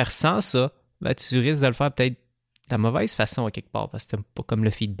le faire sans ça, ben, tu risques de le faire peut-être de la mauvaise façon à quelque part, parce que tu n'as pas comme le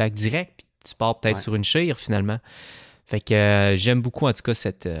feedback direct, puis tu pars peut-être sur une chire finalement. Fait que j'aime beaucoup en tout cas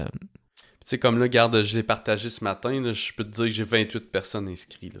cette... Tu sais, comme là, regarde, je l'ai partagé ce matin, là, je peux te dire que j'ai 28 personnes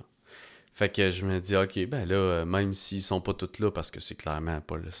inscrites, là. Fait que je me dis, ok, ben là, même s'ils sont pas tous là, parce que c'est clairement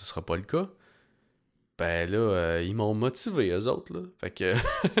pas là, ce sera pas le cas, ben là, ils m'ont motivé, eux autres, là. Fait que, tu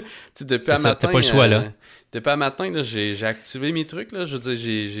sais, depuis un matin... T'as pas le choix, là. Depuis un matin, là, j'ai activé mes trucs, là. Je veux dire,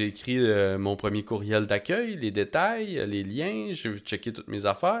 j'ai écrit mon premier courriel d'accueil, les détails, les liens, j'ai checké toutes mes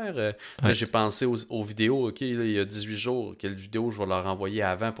affaires. Là, j'ai pensé aux vidéos, ok, là, il y a 18 jours, quelle vidéo je vais leur envoyer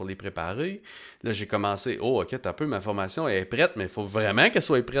avant pour les préparer. Là, j'ai commencé, ok, t'as un peu, ma formation elle est prête, mais il faut vraiment qu'elle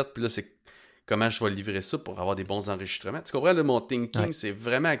soit prête. Puis là, c'est comment je vais livrer ça pour avoir des bons enregistrements. Tu comprends, là, mon thinking, c'est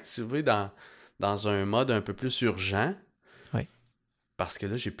vraiment activé dans un mode un peu plus urgent. Ouais. Parce que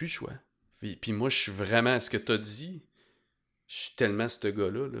là, j'ai plus le choix. Puis moi, je suis vraiment... Ce que t'as dit, je suis tellement ce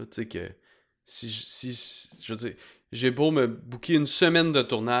gars-là, là, tu sais, que si je veux dire, j'ai beau me booker une semaine de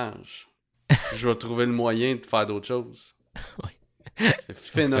tournage, je vais trouver le moyen de faire d'autres choses. Ouais. C'est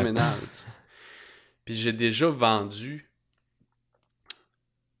phénoménal, tu sais. Puis j'ai déjà vendu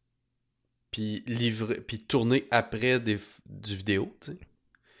puis livré, puis tourné après du vidéo, tu sais.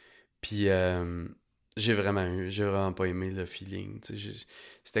 Puis j'ai vraiment pas aimé le feeling, tu sais.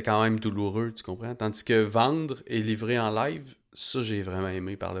 C'était quand même douloureux, tu comprends? Tandis que vendre et livrer en live, ça, j'ai vraiment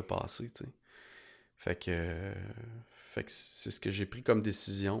aimé par le passé, tu sais. Fait que c'est ce que j'ai pris comme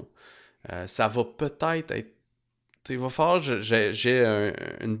décision. Ça va peut-être être... Tu sais, il va falloir que j'ai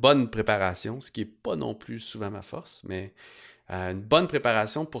une bonne préparation, ce qui est pas non plus souvent ma force, mais une bonne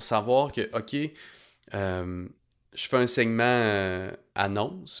préparation pour savoir que, ok, je fais un segment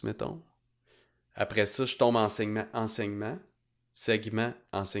annonce, mettons. Après ça, je tombe en segment, on se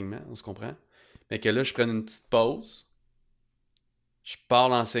comprend? Mais que là, je prenne une petite pause. Je pars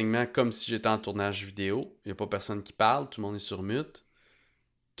l'enseignement comme si j'étais en tournage vidéo. Il n'y a pas personne qui parle, tout le monde est sur mute.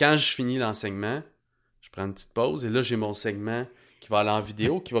 Quand je finis l'enseignement, je prends une petite pause et là, j'ai mon segment qui va aller en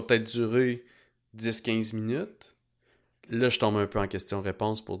vidéo, qui va peut-être durer 10-15 minutes. Là, je tombe un peu en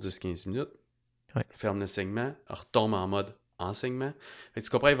question-réponse pour 10-15 minutes. Ouais. Ferme le segment, retombe en mode enseignement. Fait que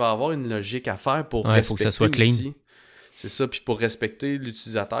tu comprends, il va y avoir une logique à faire pour respecter faut que ça soit clean. Aussi. C'est ça, puis pour respecter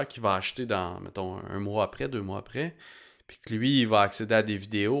l'utilisateur qui va acheter dans, mettons, 1 mois après, 2 mois après, puis que lui, il va accéder à des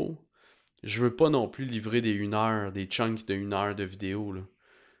vidéos. Je veux pas non plus livrer des 1 heure, des chunks de 1 heure de vidéo, là.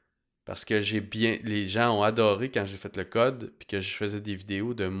 Parce que les gens ont adoré quand j'ai fait le code, puis que je faisais des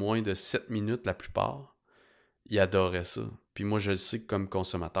vidéos de moins de 7 minutes la plupart. Ils adoraient ça. Puis moi, je le sais que comme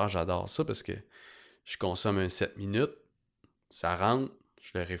consommateur, j'adore ça parce que je consomme un 7 minutes, ça rentre,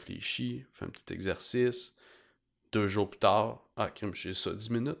 je le réfléchis, je fais un petit exercice. 2 jours plus tard, crime, j'ai ça 10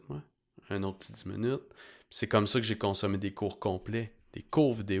 minutes, moi. Un autre petit 10 minutes. Puis c'est comme ça que j'ai consommé des cours complets, des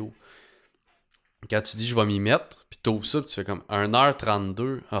cours vidéo. Quand tu dis je vais m'y mettre, puis t'ouvres ça, puis tu fais comme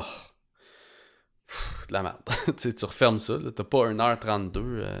 1h32, de la merde. Tu refermes ça, là, t'as pas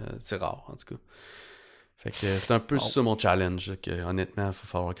 1h32, c'est rare en tout cas. Fait que c'est un peu ça mon challenge, là, que honnêtement, il va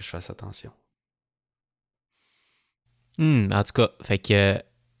falloir que je fasse attention. En tout cas, fait que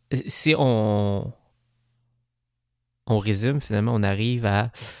si on résume, finalement, on arrive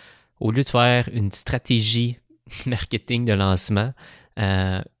à, au lieu de faire une stratégie marketing de lancement,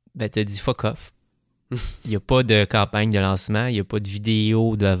 ben t'as dit fuck off. Il n'y a pas de campagne de lancement, il n'y a pas de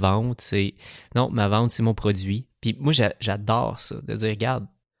vidéo de vente. Non, ma vente, c'est mon produit. Puis moi, j'adore ça, de dire, regarde,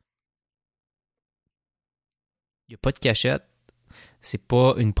 il n'y a pas de cachette, c'est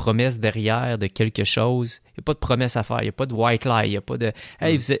pas une promesse derrière de quelque chose, il n'y a pas de promesse à faire, il n'y a pas de white lie, il n'y a pas de...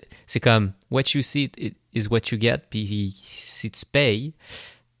 Hey, c'est comme, what you see is what you get, puis si tu payes,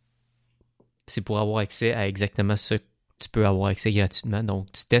 c'est pour avoir accès à exactement ce que tu peux avoir accès gratuitement.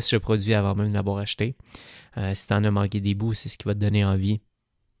 Donc, tu testes le produit avant même de l'avoir acheté. Si tu en as manqué des bouts, c'est ce qui va te donner envie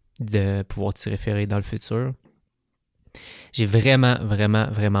de pouvoir t'y référer dans le futur. J'ai vraiment,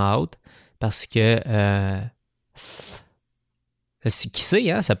 vraiment, vraiment hâte parce que qui sait,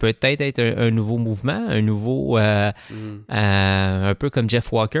 hein, ça peut peut-être être un nouveau mouvement, un nouveau un peu comme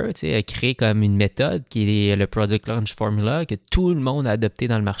Jeff Walker, tu sais, a créé comme une méthode qui est le Product Launch Formula que tout le monde a adopté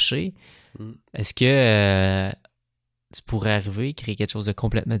dans le marché. Est-ce que tu pourrais arriver, créer quelque chose de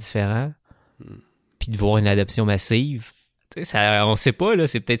complètement différent, puis de voir une adoption massive? Tu sais, on sait pas, là,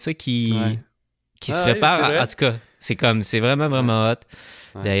 c'est peut-être ça qui se prépare. En tout cas, c'est vraiment, vraiment hot.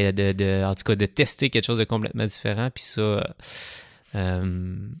 Ouais. En tout cas, de tester quelque chose de complètement différent, puis ça...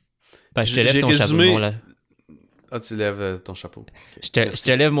 je te lève ton chapeau, là. tu lèves ton chapeau. Okay. Je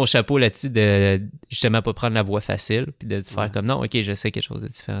te lève mon chapeau là-dessus de justement pas prendre la voie facile puis de te faire comme non, ok, je sais quelque chose de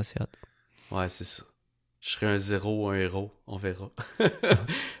différenciant. Ouais, c'est ça. Je serais un 0 ou un héros, on verra.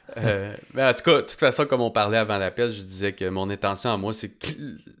 Mais en tout cas, de toute façon, comme on parlait avant l'appel, je disais que mon intention à moi, c'est que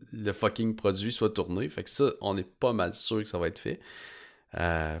le fucking produit soit tourné. Fait que ça, on est pas mal sûr que ça va être fait.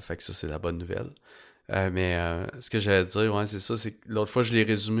 Fait que ça, c'est la bonne nouvelle. Mais ce que j'allais dire, ouais, c'est ça, c'est que l'autre fois, je l'ai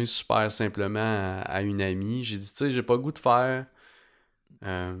résumé super simplement à une amie. J'ai dit, tu sais, j'ai pas le goût de faire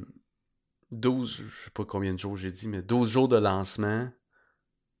 12, je sais pas combien de jours j'ai dit, mais 12 jours de lancement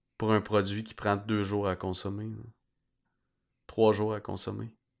pour un produit qui prend 2 jours à consommer. 3 jours à consommer.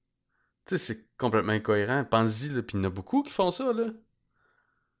 Tu sais, c'est complètement incohérent. Pense-y, là, puis il y en a beaucoup qui font ça, là.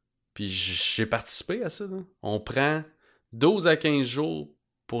 Puis j'ai participé à ça, là. On prend 12 à 15 jours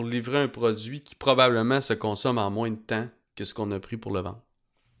pour livrer un produit qui probablement se consomme en moins de temps que ce qu'on a pris pour le vendre.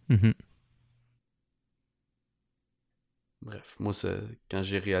 Mm-hmm. Bref, moi, quand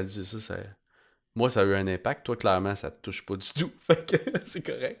j'ai réalisé ça, moi, ça a eu un impact. Toi, clairement, ça te touche pas du tout. Fait que c'est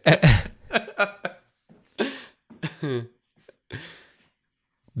correct.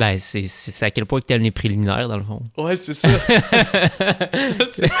 Ben, c'est à quel point que t'aimes les préliminaires, dans le fond. Ouais, c'est ça.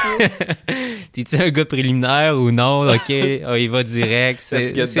 C'est ça. T'es-tu un gars préliminaire ou non? OK, il va direct.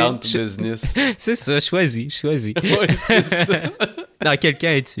 Let's get down to business. C'est ça, choisis. Ouais, c'est ça. Dans quel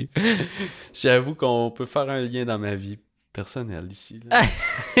cas es-tu? J'avoue qu'on peut faire un lien dans ma vie personnelle ici. Là.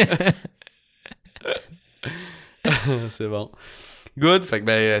 C'est bon. Good. Fait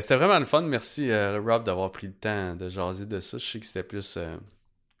que c'était vraiment le fun. Merci Rob d'avoir pris le temps de jaser de ça. Je sais que c'était plus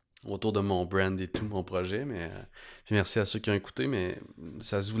autour de mon brand et tout, mon projet, mais puis merci à ceux qui ont écouté, mais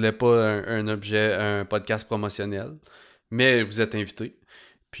ça se voulait pas un podcast promotionnel, mais vous êtes invités.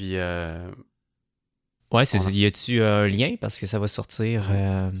 Puis ouais, y a-tu un lien parce que ça va sortir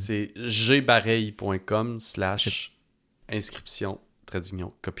c'est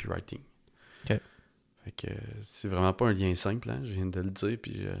gbareil.com/inscription-copywriting. OK. Fait que c'est vraiment pas un lien simple, hein, je viens de le dire,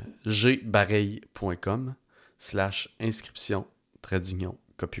 puis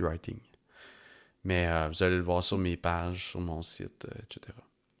gbareil.com/inscription-copywriting. Mais vous allez le voir sur mes pages, sur mon site, etc.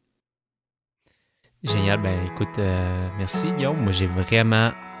 Génial. Ben écoute, merci Guillaume. Moi, j'ai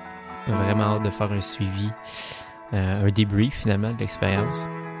vraiment hâte de faire un suivi, un débrief finalement de l'expérience.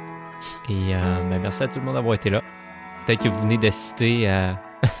 Et merci à tout le monde d'avoir été là. Peut-être que vous venez d'assister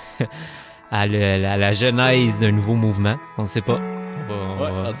à la genèse d'un nouveau mouvement. On ne sait pas.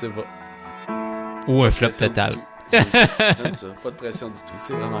 On ne sait pas. Ou un flop total. J'aime ça. Pas de pression du tout.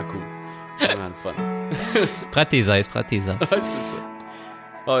 C'est vraiment cool. Vraiment le fun. Prends tes aises. Ouais, c'est ça.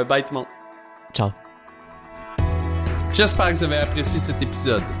 Ouais, bye tout le monde. Ciao. J'espère que vous avez apprécié cet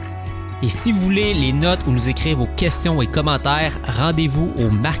épisode. Et si vous voulez les notes ou nous écrire vos questions et commentaires, rendez-vous au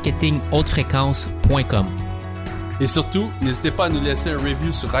marketinghautefréquence.com. Et surtout, n'hésitez pas à nous laisser un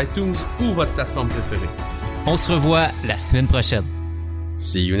review sur iTunes ou votre plateforme préférée. On se revoit la semaine prochaine.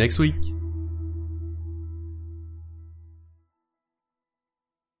 See you next week.